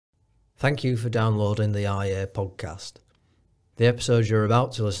Thank you for downloading the IA podcast. The episode you're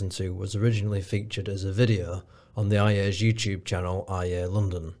about to listen to was originally featured as a video on the IA's YouTube channel, IA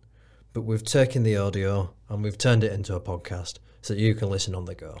London, but we've taken the audio and we've turned it into a podcast so that you can listen on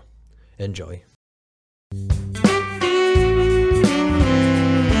the go. Enjoy.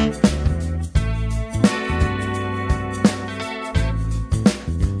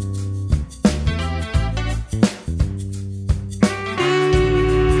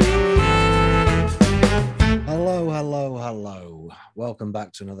 Hello. Welcome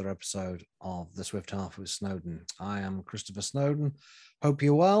back to another episode of The Swift Half with Snowden. I am Christopher Snowden. Hope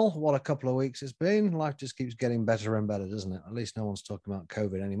you're well. What a couple of weeks it's been. Life just keeps getting better and better, doesn't it? At least no one's talking about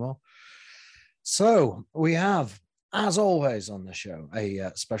COVID anymore. So we have, as always on the show,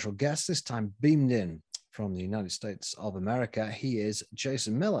 a special guest, this time beamed in from the United States of America. He is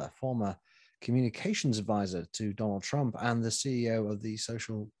Jason Miller, former communications advisor to Donald Trump and the CEO of the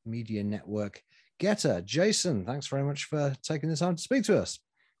social media network Gettr. Jason, thanks very much for taking the time to speak to us.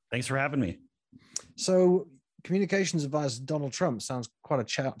 Thanks for having me. So, communications advisor to Donald Trump sounds quite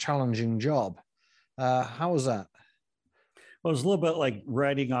a challenging job. How was that? Well, it was a little bit like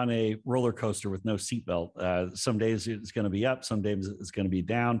riding on a roller coaster with no seatbelt. Some days it's going to be up, some days it's going to be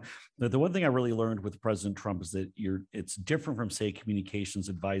down. The one thing I really learned with President Trump is that it's different from, say, communications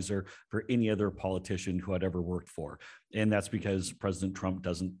advisor for any other politician who I'd ever worked for. And that's because President Trump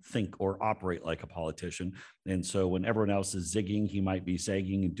doesn't think or operate like a politician. And so when everyone else is zigging, he might be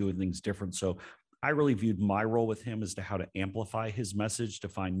zagging and doing things different. So I really viewed my role with him as to how to amplify his message, to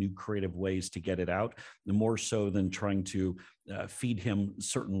find new creative ways to get it out, more so than trying to feed him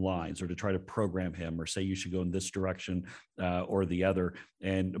certain lines or to try to program him or say you should go in this direction or the other.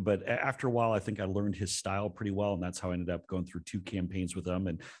 But after a while, I think I learned his style pretty well, and that's how I ended up going through 2 campaigns with him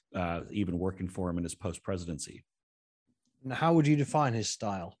and even working for him in his post-presidency. And how would you define his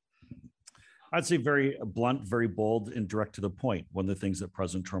style? I'd say very blunt, very bold, and direct to the point. One of the things that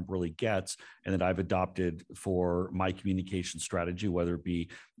President Trump really gets and that I've adopted for my communication strategy, whether it be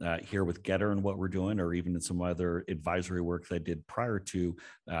here with Gettr and what we're doing, or even in some other advisory work that I did prior to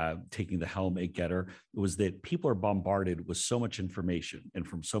taking the helm at Gettr, was that people are bombarded with so much information and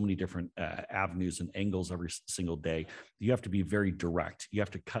from so many different avenues and angles every single day. You have to be very direct. You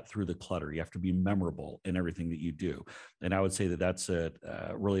have to cut through the clutter. You have to be memorable in everything that you do. And I would say that that's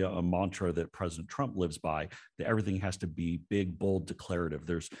really a mantra that President Trump lives by, that everything has to be big, bold, declarative.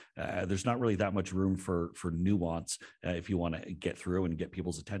 There's not really that much room for nuance if you want to get through and get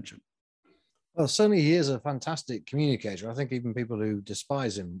people's attention. Well, certainly he is a fantastic communicator. I think even people who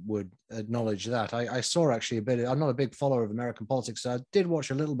despise him would acknowledge that. I saw actually a bit, I'm not a big follower of American politics, so I did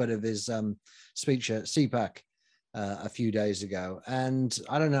watch a little bit of his speech at CPAC a few days ago. And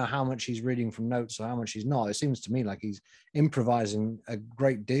I don't know how much he's reading from notes or how much he's not. It seems to me like he's improvising a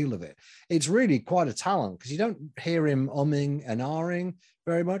great deal of it. It's really quite a talent because you don't hear him umming and ahhing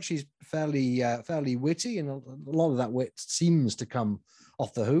very much. He's fairly witty, and a lot of that wit seems to come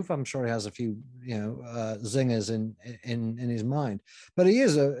off the hoof. I'm sure he has a few, zingers in his mind, but he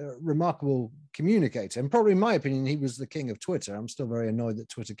is a remarkable communicator. And probably in my opinion, he was the king of Twitter. I'm still very annoyed that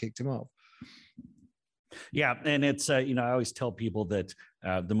Twitter kicked him off. Yeah. And it's, I always tell people that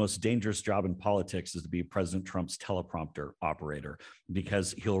the most dangerous job in politics is to be President Trump's teleprompter operator,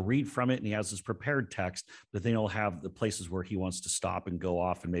 because he'll read from it and he has this prepared text, but then he'll have the places where he wants to stop and go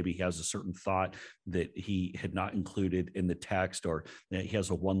off. And maybe he has a certain thought that he had not included in the text, or he has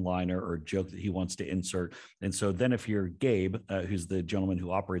a one-liner or a joke that he wants to insert. And so then if you're Gabe, who's the gentleman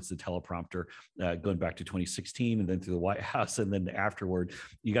who operates the teleprompter, going back to 2016 and then through the White House, and then afterward,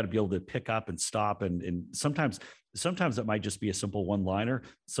 you got to be able to pick up and stop. And sometimes it might just be a simple one-liner.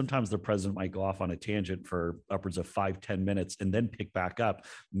 Sometimes the president might go off on a tangent for upwards of 5-10 minutes and then pick back up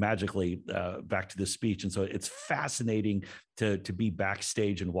magically back to the speech. And so it's fascinating to be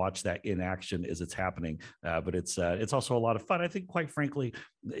backstage and watch that in action as it's happening. But it's also a lot of fun. I think, quite frankly,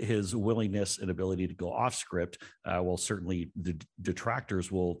 his willingness and ability to go off script, well, certainly the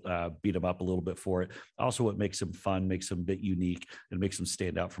detractors will beat him up a little bit for it. Also, what makes him fun, makes him a bit unique, and makes him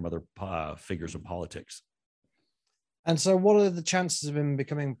stand out from other figures in politics. And so what are the chances of him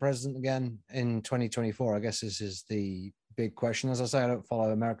becoming president again in 2024? I guess this is the big question. As I say, I don't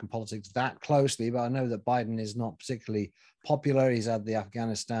follow American politics that closely, but I know that Biden is not particularly popular. He's had the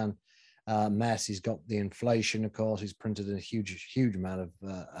Afghanistan mess. He's got the inflation, of course. He's printed a huge amount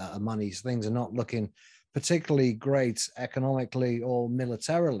of money. So things are not looking particularly great economically or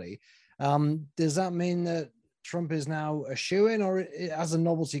militarily. Does that mean that Trump is now a shoo-in, or has the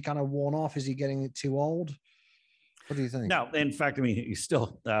novelty kind of worn off? Is he getting too old? What do you think? No, in fact, I mean, he's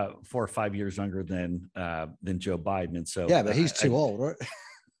still 4 or 5 years younger than Joe Biden, and so yeah, but he's too old, right?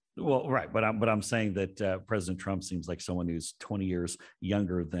 Well, right, but I'm saying that President Trump seems like someone who's 20 years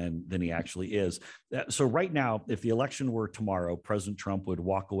younger than he actually is. So right now, if the election were tomorrow, President Trump would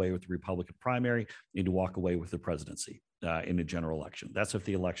walk away with the Republican primary and to walk away with the presidency in a general election. That's if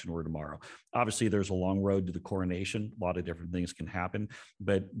the election were tomorrow. Obviously, there's a long road to the coronation. A lot of different things can happen,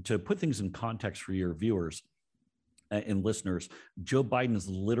 but to put things in context for your viewers and listeners, Joe Biden is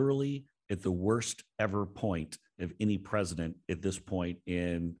literally at the worst ever point of any president at this point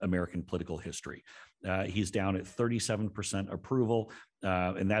in American political history. He's down at 37% approval,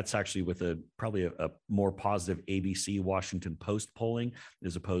 and that's actually with probably a more positive ABC Washington Post polling,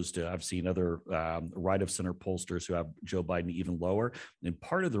 as opposed to I've seen other right of center pollsters who have Joe Biden even lower. And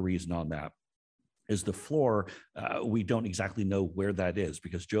part of the reason on that is the floor. We don't exactly know where that is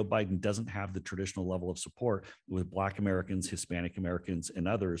because Joe Biden doesn't have the traditional level of support with Black Americans, Hispanic Americans, and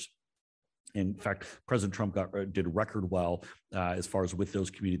others. In fact, President Trump did record well as far as with those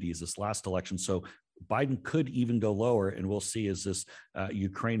communities this last election. So Biden could even go lower, and we'll see as this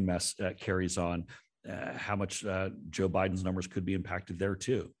Ukraine mess carries on, how much Joe Biden's numbers could be impacted there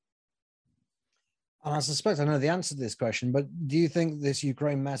too. And I suspect I know the answer to this question, but do you think this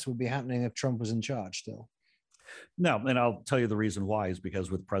Ukraine mess would be happening if Trump was in charge still? No, and I'll tell you the reason why is because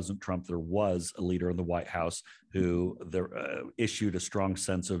with President Trump, there was a leader in the White House who issued a strong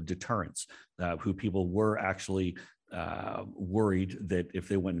sense of deterrence, who people were actually worried that if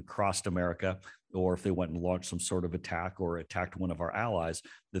they went and crossed America or if they went and launched some sort of attack or attacked one of our allies,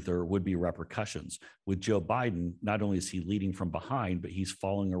 that there would be repercussions. With Joe Biden, not only is he leading from behind, but he's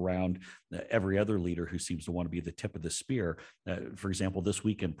following around every other leader who seems to want to be the tip of the spear. For example, this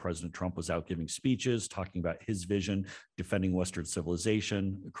weekend, President Trump was out giving speeches, talking about his vision, defending Western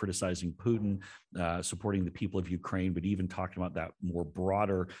civilization, criticizing Putin, supporting the people of Ukraine, but even talking about that more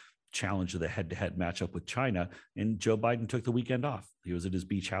broader challenge of the head-to-head matchup with China. And Joe Biden took the weekend off. He was at his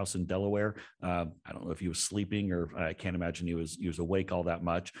beach house in Delaware. I don't know if he was sleeping or I can't imagine he was awake all that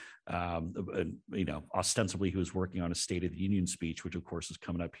much. Ostensibly he was working on a State of the Union speech, which of course is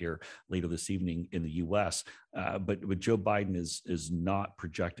coming up here later this evening in the U.S. But Joe Biden is not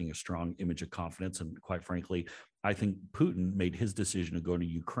projecting a strong image of confidence. And quite frankly, I think Putin made his decision to go to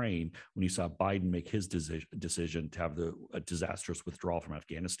Ukraine when he saw Biden make his decision to have a disastrous withdrawal from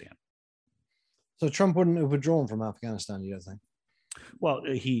Afghanistan. So Trump wouldn't have withdrawn from Afghanistan, you don't think? Well,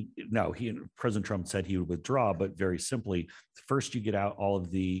 President Trump said he would withdraw, but very simply, first you get out all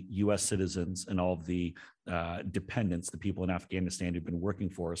of the U.S. citizens and all of the dependents, the people in Afghanistan who've been working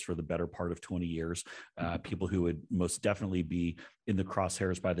for us for the better part of 20 years, people who would most definitely be in the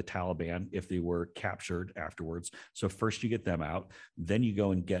crosshairs by the Taliban if they were captured afterwards. So first you get them out, then you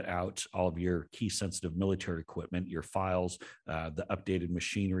go and get out all of your key sensitive military equipment, your files, the updated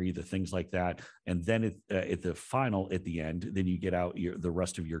machinery, the things like that. And then at the end, then you get out the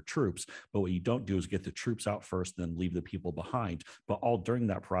rest of your troops. But what you don't do is get the troops out first, then leave the people behind. But all during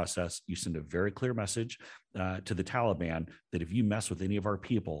that process, you send a very clear message to the Taliban that if you mess with any of our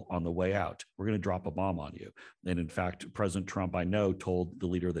people on the way out, we're going to drop a bomb on you. And in fact, President Trump, I know, told the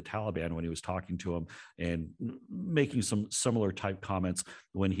leader of the Taliban when he was talking to him and making some similar type comments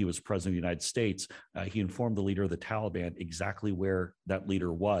when he was president of the United States, he informed the leader of the Taliban exactly where that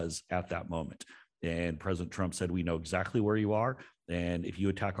leader was at that moment. And President Trump said, we know exactly where you are. And if you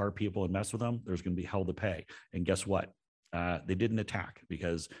attack our people and mess with them, there's going to be hell to pay. And guess what? They didn't attack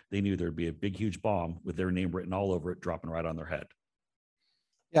because they knew there'd be a big, huge bomb with their name written all over it, dropping right on their head.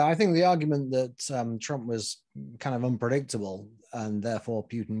 Yeah, I think the argument that Trump was kind of unpredictable and therefore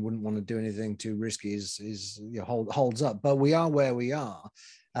Putin wouldn't want to do anything too risky holds up. But we are where we are.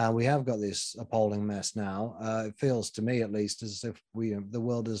 We have got this appalling mess now. It feels to me, at least, as if the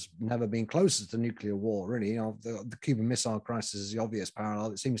world has never been closer to nuclear war. Really, the Cuban Missile Crisis is the obvious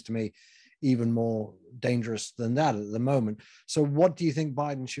parallel. It seems to me even more dangerous than that at the moment. So, what do you think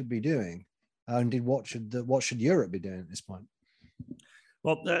Biden should be doing? Indeed, what should Europe be doing at this point?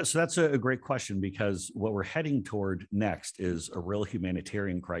 Well, so that's a great question, because what we're heading toward next is a real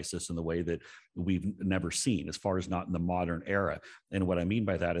humanitarian crisis in the way that we've never seen, as far as not in the modern era. And what I mean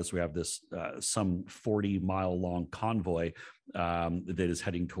by that is we have this some 40-mile-long convoy that is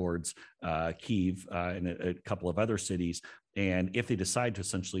heading towards Kyiv and a couple of other cities. And if they decide to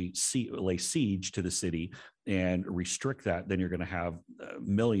essentially lay siege to the city and restrict that, then you're going to have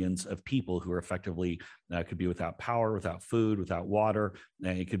millions of people who are effectively could be without power, without food, without water.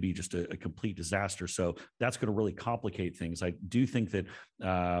 And it could be just a complete disaster. So that's going to really complicate things. I do think that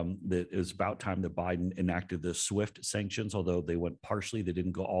that it was about time that Biden enacted the SWIFT sanctions, although they went partially, they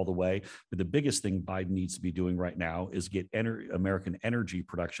didn't go all the way. But the biggest thing Biden needs to be doing right now is get American energy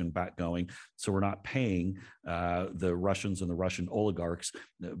production back going. So we're not paying the Russians and the Russian oligarchs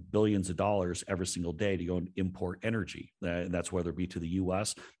billions of dollars every single day to go and import energy. And that's whether it be to the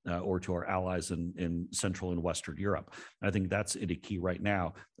U.S. Or to our allies in Central and Western Europe. I think that's a key right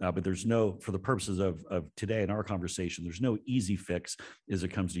now. But there's no, for the purposes of today in our conversation, there's no easy fix as it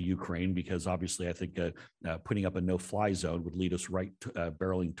comes to Ukraine, because obviously I think putting up a no-fly zone would lead us right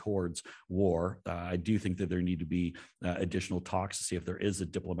barreling towards war. I do think that there need to be additional talks to see if there is a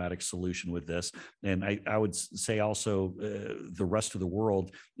diplomatic solution with this. And I would say also the rest of the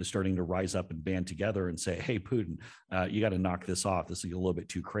world is starting to rise up and band together and say, hey, Putin, you got to knock this off. This is a little bit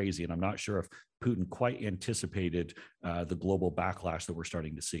too crazy. And I'm not sure if Putin quite anticipated the global backlash that we're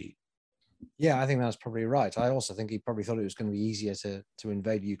starting to see. Yeah, I think that's probably right. I also think he probably thought it was going to be easier to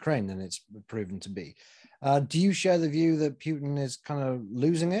invade Ukraine than it's proven to be. Do you share the view that Putin is kind of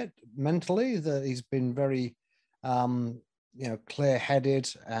losing it mentally, that he's been very,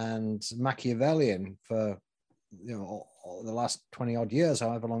 clear-headed and Machiavellian for, the last 20 odd years,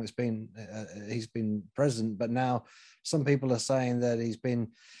 however long it's been, he's been president, but now some people are saying that he's been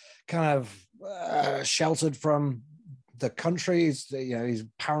kind of sheltered from the country. He's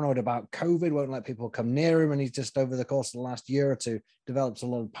paranoid about COVID, won't let people come near him, and he's just over the course of the last year or two developed a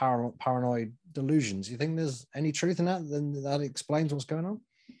lot of paranoid delusions. You think there's any truth in that? Then that explains what's going on?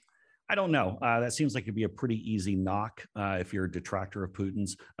 I don't know. That seems like it'd be a pretty easy knock if you're a detractor of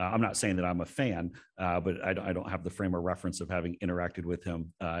Putin's. I'm not saying that I'm a fan, but I don't have the frame of reference of having interacted with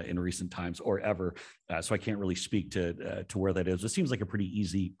him in recent times or ever. So I can't really speak to where that is. It seems like a pretty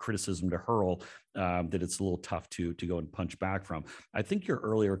easy criticism to hurl, that it's a little tough to go and punch back from. I think your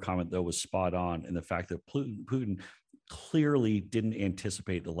earlier comment, though, was spot on in the fact that Putin clearly didn't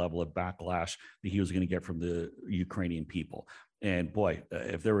anticipate the level of backlash that he was going to get from the Ukrainian people. And boy,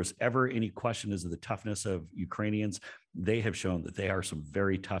 if there was ever any question as to the toughness of Ukrainians, they have shown that they are some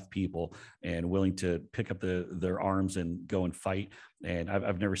very tough people and willing to pick up their arms and go and fight. And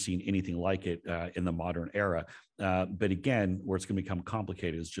I've never seen anything like it in the modern era. But again, where it's going to become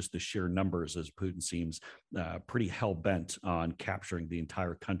complicated is just the sheer numbers, as Putin seems pretty hell-bent on capturing the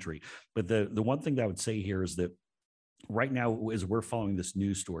entire country. But the one thing that I would say here is that right now, as we're following this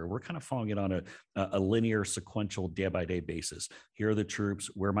news story, we're kind of following it on a linear, sequential, day-by-day basis. Here are the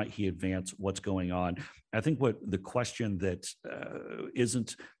troops. Where might he advance? What's going on? I think what the question that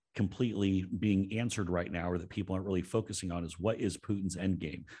isn't completely being answered right now, or that people aren't really focusing on, is what is Putin's end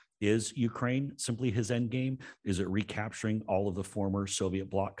game? Is Ukraine simply his end game? Is it recapturing all of the former Soviet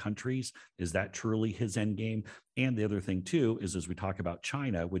bloc countries? Is that truly his end game? And the other thing, too, is as we talk about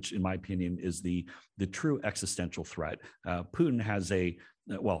China, which in my opinion is the true existential threat. Putin has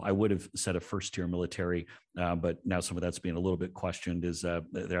I would have said a first-tier military, but now some of that's being a little bit questioned, is they're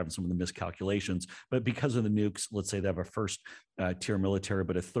having some of the miscalculations. But because of the nukes, let's say they have a first-tier military,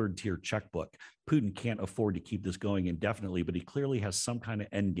 but a third-tier checkbook. Putin can't afford to keep this going indefinitely, but he clearly has some kind of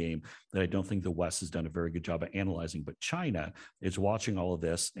end game that I don't think the West has done a very good job of analyzing. But China is watching all of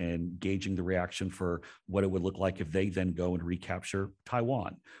this and gauging the reaction for what it would look like if they then go and recapture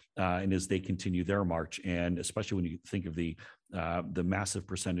Taiwan, and as they continue their march. And especially when you think of the massive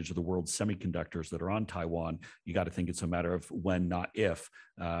percentage of the world's semiconductors that are on Taiwan, you got to think it's a matter of when, not if,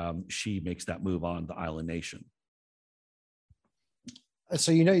 Xi makes that move on the island nation.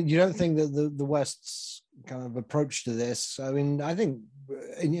 So, you don't think that the West's kind of approach to this, I mean, I think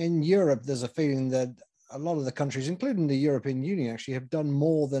in Europe, there's a feeling that a lot of the countries, including the European Union, actually have done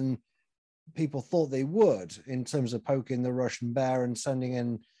more than people thought they would in terms of poking the Russian bear and sending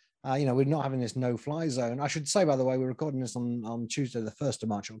in, we're not having this no-fly zone. I should say, by the way, we're recording this on Tuesday, the 1st of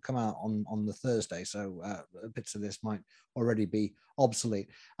March. It'll come out on the Thursday, so bits of this might already be obsolete.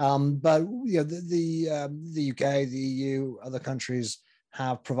 But the UK, the EU, other countries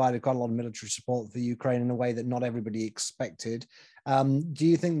have provided quite a lot of military support for Ukraine in a way that not everybody expected. Do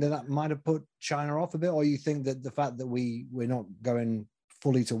you think that might have put China off a bit, or you think that the fact that we're not going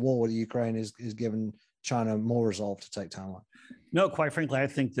fully to war with Ukraine is given China more resolve to take Taiwan? No, quite frankly, I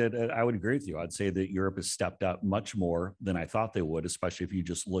think that I would agree with you. I'd say that Europe has stepped up much more than I thought they would, especially if you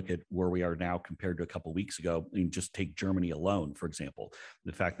just look at where we are now compared to a couple of weeks ago. And just take Germany alone, for example,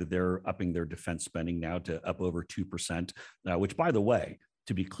 the fact that they're upping their defense spending now to up over 2%, which, by the way,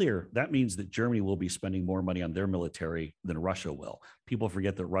 to be clear, that means that Germany will be spending more money on their military than Russia will. People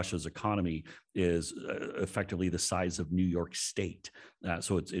forget that Russia's economy is effectively the size of New York State.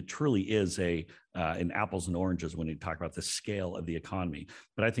 So it truly is a in apples and oranges when you talk about the scale of the economy.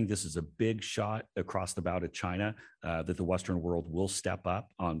 But I think this is a big shot across the bow to China, that the Western world will step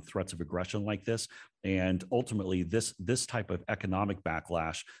up on threats of aggression like this. And ultimately, this type of economic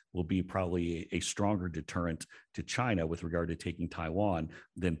backlash will be probably a stronger deterrent to China with regard to taking Taiwan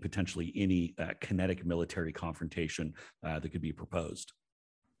than potentially any kinetic military confrontation that could be proposed.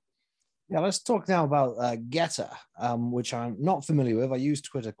 Yeah, let's talk now about Getter, which I'm not familiar with. I use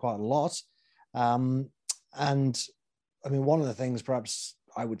Twitter quite a lot. And I mean, one of the things perhaps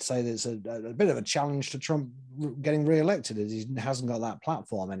I would say that's a bit of a challenge to Trump getting re-elected is he hasn't got that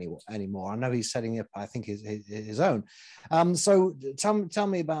platform anymore. I know he's setting up, I think, his own. So tell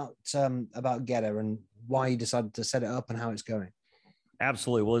me about Getter and why he decided to set it up and how it's going.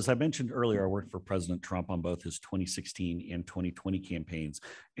 Absolutely. Well, as I mentioned earlier, I worked for President Trump on both his 2016 and 2020 campaigns.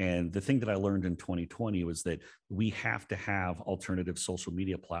 And the thing that I learned in 2020 was that we have to have alternative social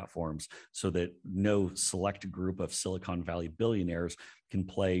media platforms so that no select group of Silicon Valley billionaires can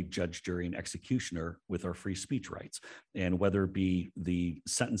play judge, jury, and executioner with our free speech rights. And whether it be the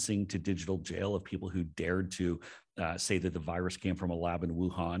sentencing to digital jail of people who dared to say that the virus came from a lab in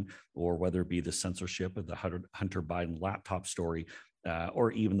Wuhan, or whether it be the censorship of the Hunter Biden laptop story,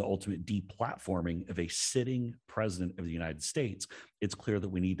 or even the ultimate deplatforming of a sitting president of the United States, it's clear that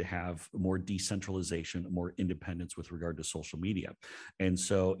we need to have more decentralization, more independence with regard to social media. And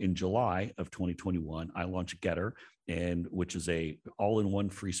so in July of 2021, I launched Getter, which is a all-in-one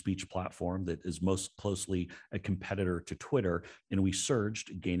free speech platform that is most closely a competitor to Twitter. And we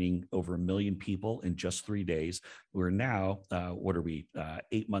surged, gaining over 1 million people in just 3 days. We're now,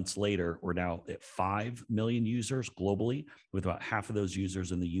 8 months later, we're now at 5 million users globally, with about half of those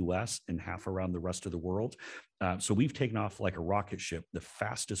users in the US and half around the rest of the world. So we've taken off like a rocket ship, the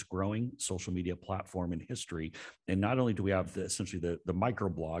fastest growing social media platform in history. And not only do we have essentially the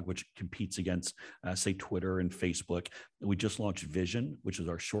microblog, which competes against, say, Twitter and Facebook, we just launched Vision, which is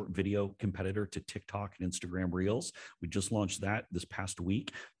our short video competitor to TikTok and Instagram Reels. We just launched that this past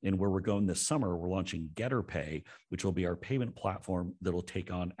week. And where we're going this summer, we're launching Getter Pay, which will be our payment platform that will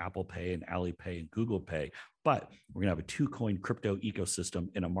take on Apple Pay and Alipay and Google Pay. But we're going to have a 2-coin crypto ecosystem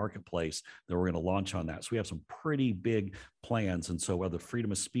in a marketplace that we're going to launch on that. So we have some pretty big plans. And so whether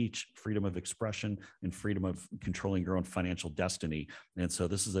freedom of speech, freedom of expression, and freedom of controlling your own financial destiny. And so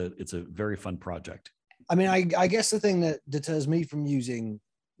it's a very fun project. I mean, I guess the thing that deters me from using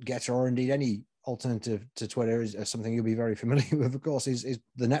Getter, or indeed any alternative to Twitter, is something you'll be very familiar with, of course, is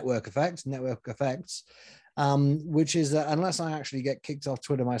the network effects, which is that unless I actually get kicked off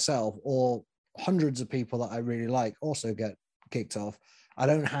Twitter myself, or hundreds of people that I really like also get kicked off, I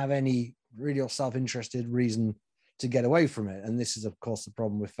don't have any really self-interested reason to get away from it. And this is, of course, the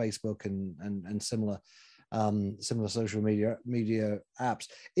problem with Facebook and similar social media apps.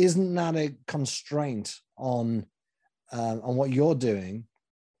 Isn't that a constraint on what you're doing,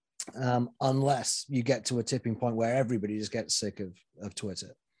 unless you get to a tipping point where everybody just gets sick of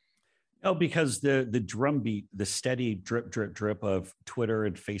Twitter? No, because the drumbeat, the steady drip of Twitter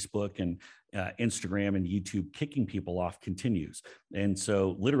and Facebook and Instagram and YouTube kicking people off continues. And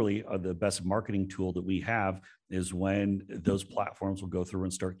so literally the best marketing tool that we have is when those platforms will go through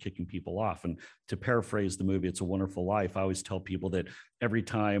and start kicking people off. And to paraphrase the movie, It's a Wonderful Life, I always tell people that every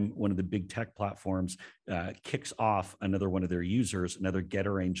time one of the big tech platforms kicks off another one of their users, another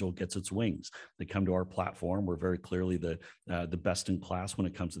Getter angel gets its wings. They come to our platform. We're very clearly the best in class when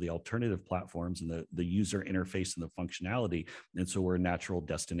it comes to the alternative platforms and the user interface and the functionality. And so we're a natural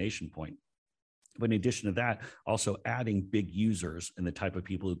destination point. But in addition to that, also adding big users and the type of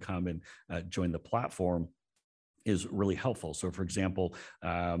people who come and join the platform is really helpful. So for example,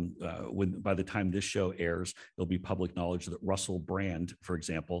 by the time this show airs, it'll be public knowledge that Russell Brand, for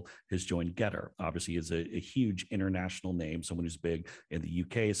example, has joined Getter. Obviously is a huge international name, someone who's big in the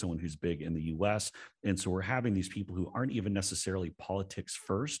UK, someone who's big in the US. And so we're having these people who aren't even necessarily politics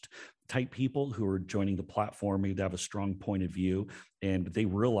first type people who are joining the platform. Maybe they have a strong point of view, and they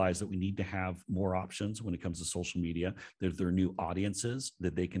realize that we need to have more options when it comes to social media. There are new audiences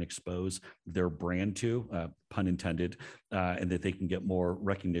that they can expose their brand to, pun intended, and that they can get more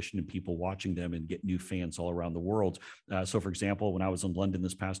recognition and people watching them and get new fans all around the world. So for example, when I was in London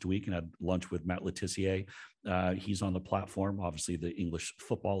this past week and had lunch with Matt Letitia, he's on the platform, obviously the English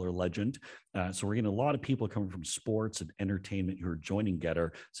footballer legend. So we're getting a lot of people coming from sports and entertainment who are joining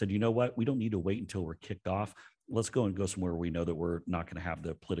Getter, said, you know what, we don't need to wait until we're kicked off. Let's go somewhere where we know that we're not going to have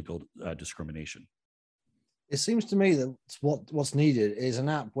the political discrimination. It seems to me that what's needed is an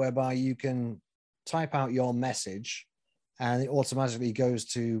app whereby you can type out your message and it automatically goes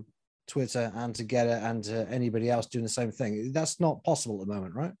to Twitter and to Getter and to anybody else doing the same thing. That's not possible at the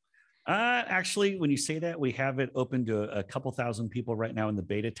moment, right? Actually, when you say that, we have it open to a couple thousand people right now in the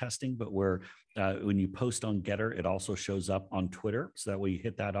beta testing, but when you post on Getter, it also shows up on Twitter. So that way you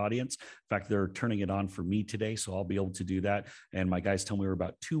hit that audience. In fact, they're turning it on for me today. So I'll be able to do that. And my guys tell me we're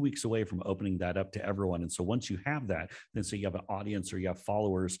about 2 weeks away from opening that up to everyone. And so once you have that, then say you have an audience or you have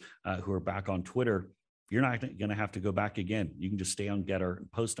followers who are back on Twitter, you're not going to have to go back again. You can just stay on Getter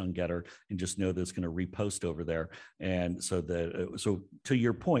and post on Getter and just know that it's going to repost over there. And so so to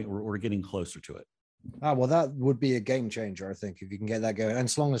your point, we're getting closer to it. Oh, well, that would be a game changer, I think, if you can get that going. And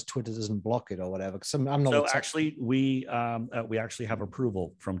as long as Twitter doesn't block it or whatever. I'm not. So actually, we actually have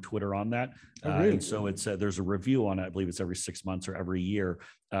approval from Twitter on that. Oh, really? And so it's there's a review on it. I believe it's every 6 months or every year.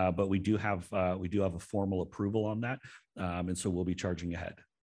 But we do have a formal approval on that. And so we'll be charging ahead.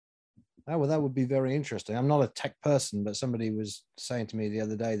 Oh, well, that would be very interesting. I'm not a tech person, but somebody was saying to me the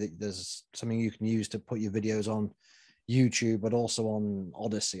other day that there's something you can use to put your videos on YouTube, but also on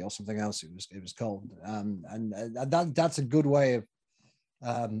Odyssey or something else. It was called, and that's a good way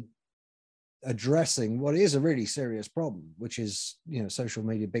of addressing what is a really serious problem, which is social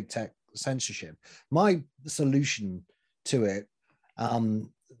media, big tech censorship. My solution to it,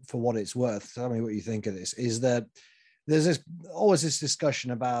 for what it's worth, tell me what you think of this, is that there's always this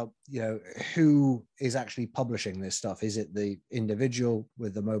discussion about who is actually publishing this stuff. Is it the individual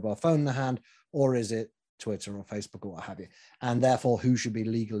with the mobile phone in the hand, or is it Twitter or Facebook or what have you? And therefore, who should be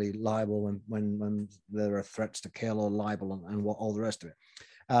legally liable when there are threats to kill or libel and what all the rest of it.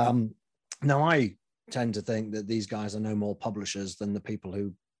 Now, I tend to think that these guys are no more publishers than the people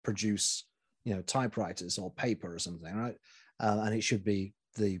who produce typewriters or paper or something, right? And it should be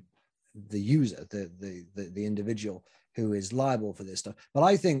the user, the individual who is liable for this stuff. But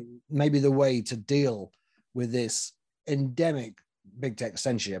I think maybe the way to deal with this endemic big tech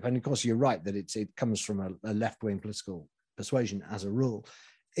censorship, and of course you're right that it comes from a left-wing political persuasion as a rule,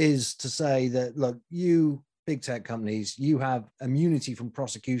 is to say that, look, you big tech companies, you have immunity from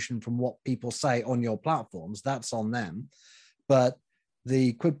prosecution from what people say on your platforms. That's on them. But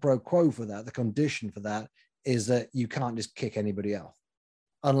the quid pro quo for that, the condition for that, is that you can't just kick anybody off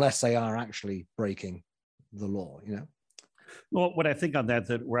unless they are actually breaking the law, Well, what I think on that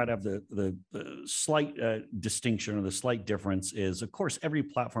where I'd have the slight distinction or the slight difference is, of course, every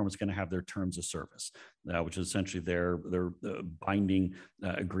platform is going to have their terms of service, which is essentially their binding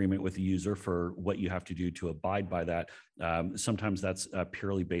agreement with the user for what you have to do to abide by that. Sometimes that's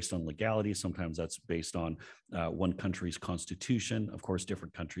purely based on legality. Sometimes that's based on one country's constitution. Of course,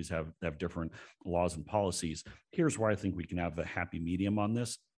 different countries have different laws and policies. Here's where I think we can have a happy medium on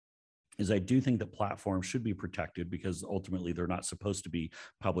this. Is I do think that platforms should be protected because ultimately they're not supposed to be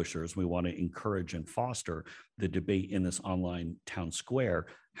publishers. We want to encourage and foster the debate in this online town square.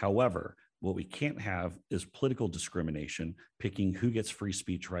 However, what we can't have is political discrimination, picking who gets free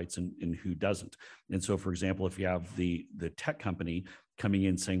speech rights and who doesn't. And so, for example, if you have the tech company coming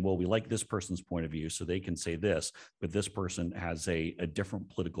in saying, well, we like this person's point of view, so they can say this, but this person has a different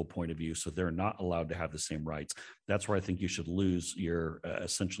political point of view, so they're not allowed to have the same rights. That's where I think you should lose your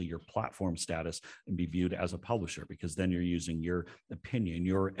essentially your platform status and be viewed as a publisher, because then you're using your opinion,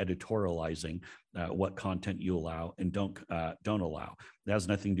 you're editorializing what content you allow and don't allow. That has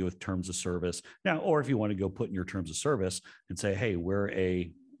nothing to do with terms of service. Now, or if you want to go put in your terms of service and say, hey, we are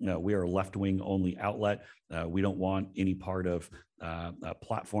a left-wing only outlet. We don't want any part of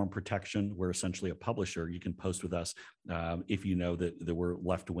platform protection. We're essentially a publisher. You can post with us if you know that we're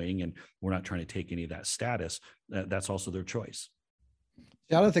left-wing and we're not trying to take any of that status. That's also their choice.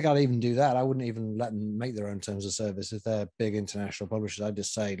 Yeah, I don't think I'd even do that. I wouldn't even let them make their own terms of service if they're big international publishers. I'd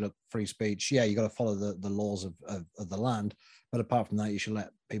just say, look, free speech. Yeah, you got to follow the laws of the land, but apart from that, you should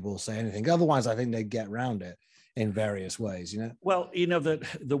let people say anything. Otherwise, I think they'd get around it in various ways, Well,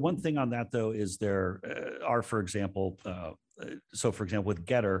 the one thing on that, though, is there are, for example, with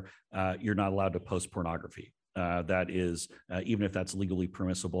Getter, you're not allowed to post pornography. That is, even if that's legally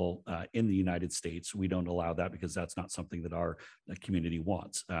permissible in the United States, we don't allow that because that's not something that our community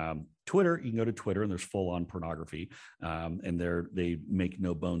wants. Twitter, you can go to Twitter and there's full-on pornography, and they make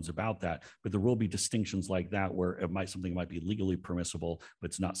no bones about that. But there will be distinctions like that where something might be legally permissible, but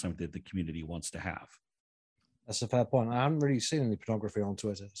it's not something that the community wants to have. That's a fair point. I haven't really seen any pornography on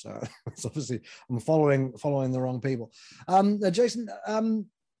Twitter, so it's obviously I'm following the wrong people. Jason,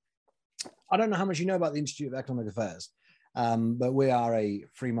 I don't know how much you know about the Institute of Economic Affairs, but we are a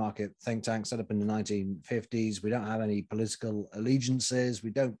free market think tank set up in the 1950s. We don't have any political allegiances. We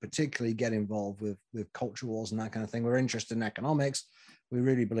don't particularly get involved with culture wars and that kind of thing. We're interested in economics. We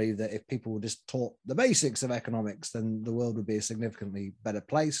really believe that if people were just taught the basics of economics, then the world would be a significantly better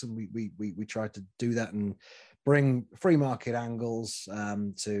place. And we try to do that and bring free market angles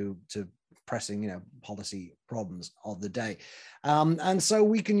to pressing, policy problems of the day. And so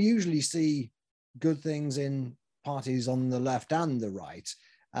we can usually see good things in parties on the left and the right.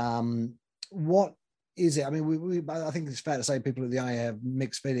 What is it? I mean, I think it's fair to say people at the IA have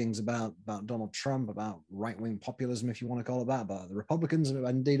mixed feelings about Donald Trump, about right-wing populism, if you want to call it that, about the Republicans, and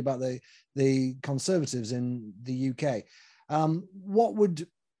indeed about the Conservatives in the UK. What would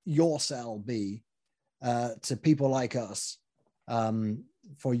your sell be to people like us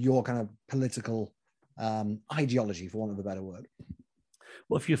for your kind of political ideology, for want of a better word?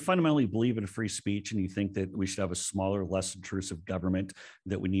 Well, if you fundamentally believe in free speech and you think that we should have a smaller, less intrusive government,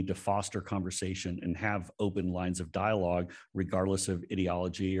 that we need to foster conversation and have open lines of dialogue, regardless of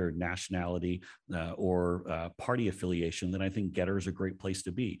ideology or nationality or party affiliation, then I think Gettr is a great place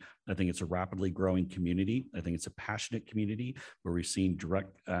to be. I think it's a rapidly growing community. I think it's a passionate community where we've seen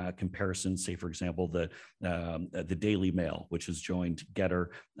direct comparisons. Say, for example, the Daily Mail, which has joined Gettr,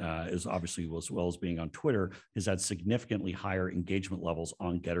 is obviously, as well as being on Twitter, has had significantly higher engagement levels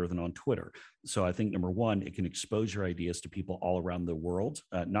on Gettr than on Twitter. So I think, number one, it can expose your ideas to people all around the world,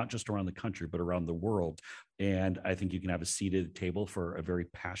 not just around the country, but around the world. And I think you can have a seat at the table for a very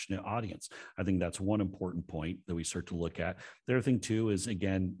passionate audience. I think that's one important point that we start to look at. The other thing, too, is,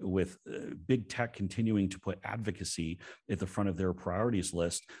 again, with big tech continuing to put advocacy at the front of their priorities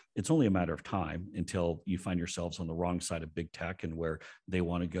list, it's only a matter of time until you find yourselves on the wrong side of big tech and where they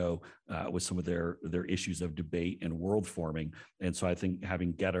want to go with some of their issues of debate and world forming. And so I think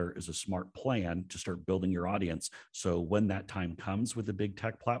having Gettr is a smart plan to start building your audience. So when that time comes with the big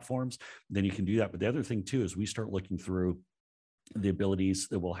tech platforms, then you can do that. But the other thing, too, is we start looking through the abilities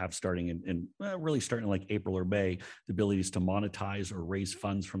that we'll have starting in really starting like April or May, the abilities to monetize or raise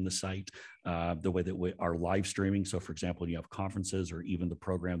funds from the site, the way that we are live streaming. So, for example, you have conferences or even the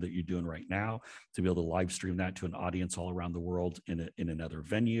program that you're doing right now, to be able to live stream that to an audience all around the world in another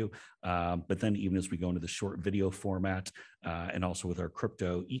venue. But then even as we go into the short video format and also with our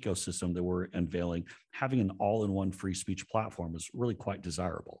crypto ecosystem that we're unveiling, having an all-in-one free speech platform is really quite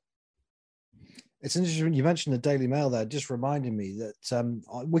desirable. It's interesting you mentioned the Daily Mail there, just reminding me that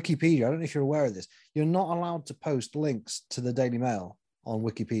Wikipedia, I don't know if you're aware of this, you're not allowed to post links to the Daily Mail on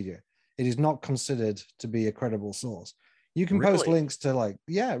Wikipedia. It is not considered to be a credible source. You can post links to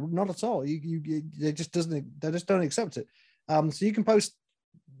not at all. They just don't accept it. So you can post,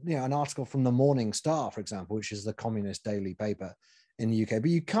 an article from the Morning Star, for example, which is the communist daily paper in the UK, but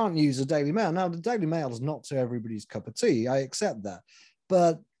you can't use the Daily Mail. Now, the Daily Mail is not to everybody's cup of tea. I accept that,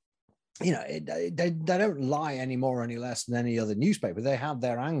 but they don't lie any more or any less than any other newspaper. They have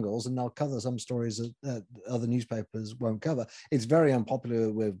their angles and they'll cover some stories that other newspapers won't cover. It's very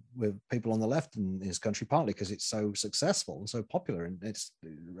unpopular with people on the left in this country, partly because it's so successful and so popular, and it's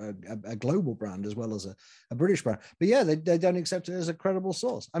a global brand as well as a British brand. But yeah, they don't accept it as a credible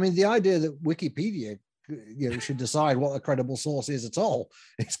source. I mean, the idea that Wikipedia should decide what a credible source is at all,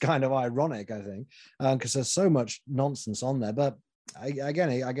 it's kind of ironic, I think, because there's so much nonsense on there. But I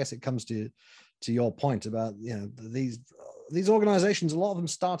guess it comes to your point about these organizations. A lot of them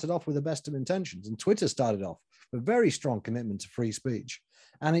started off with the best of intentions, and Twitter started off with a very strong commitment to free speech,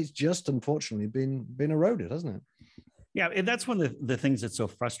 and it's just unfortunately been eroded, hasn't it? Yeah, and that's one of the things that's so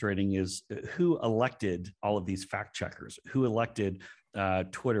frustrating is who elected all of these fact checkers, who elected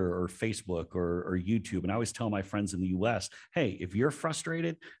Twitter or Facebook or YouTube. And I always tell my friends in the US, hey, if you're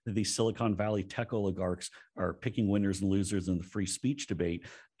frustrated that these Silicon Valley tech oligarchs are picking winners and losers in the free speech debate,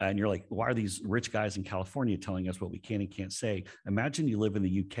 and you're like, why are these rich guys in California telling us what we can and can't say? Imagine you live in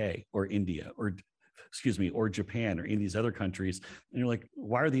the UK or India or Japan or any of these other countries, and you're like,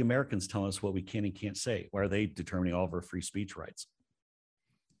 why are the Americans telling us what we can and can't say? Why are they determining all of our free speech rights?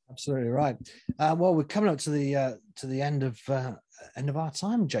 Absolutely right. Well, we're coming up to the end of our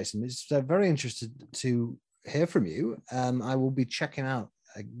time, Jason. It's very interested to hear from you. I will be checking out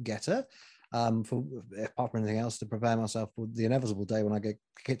Gettr for, apart from anything else, to prepare myself for the inevitable day when I get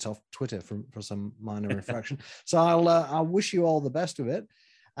kicked off Twitter for some minor infraction. So I'll wish you all the best with it.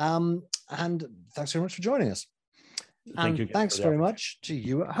 And thanks very much for joining us. Thank you. Thanks very much to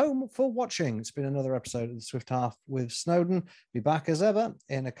you at home for watching. It's been another episode of the Swift Half with Snowden. Be back as ever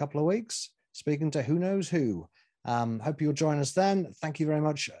in a couple of weeks, speaking to who knows who. Hope you'll join us then. Thank you very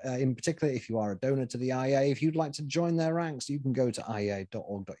much. In particular, if you are a donor to the IEA, if you'd like to join their ranks, you can go to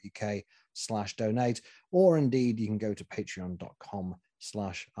iea.org.uk/donate, or indeed you can go to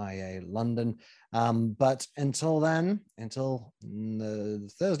patreon.com/IEA London. But until then, until the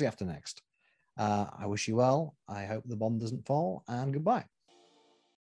Thursday after next, I wish you well. I hope the bomb doesn't fall, and goodbye.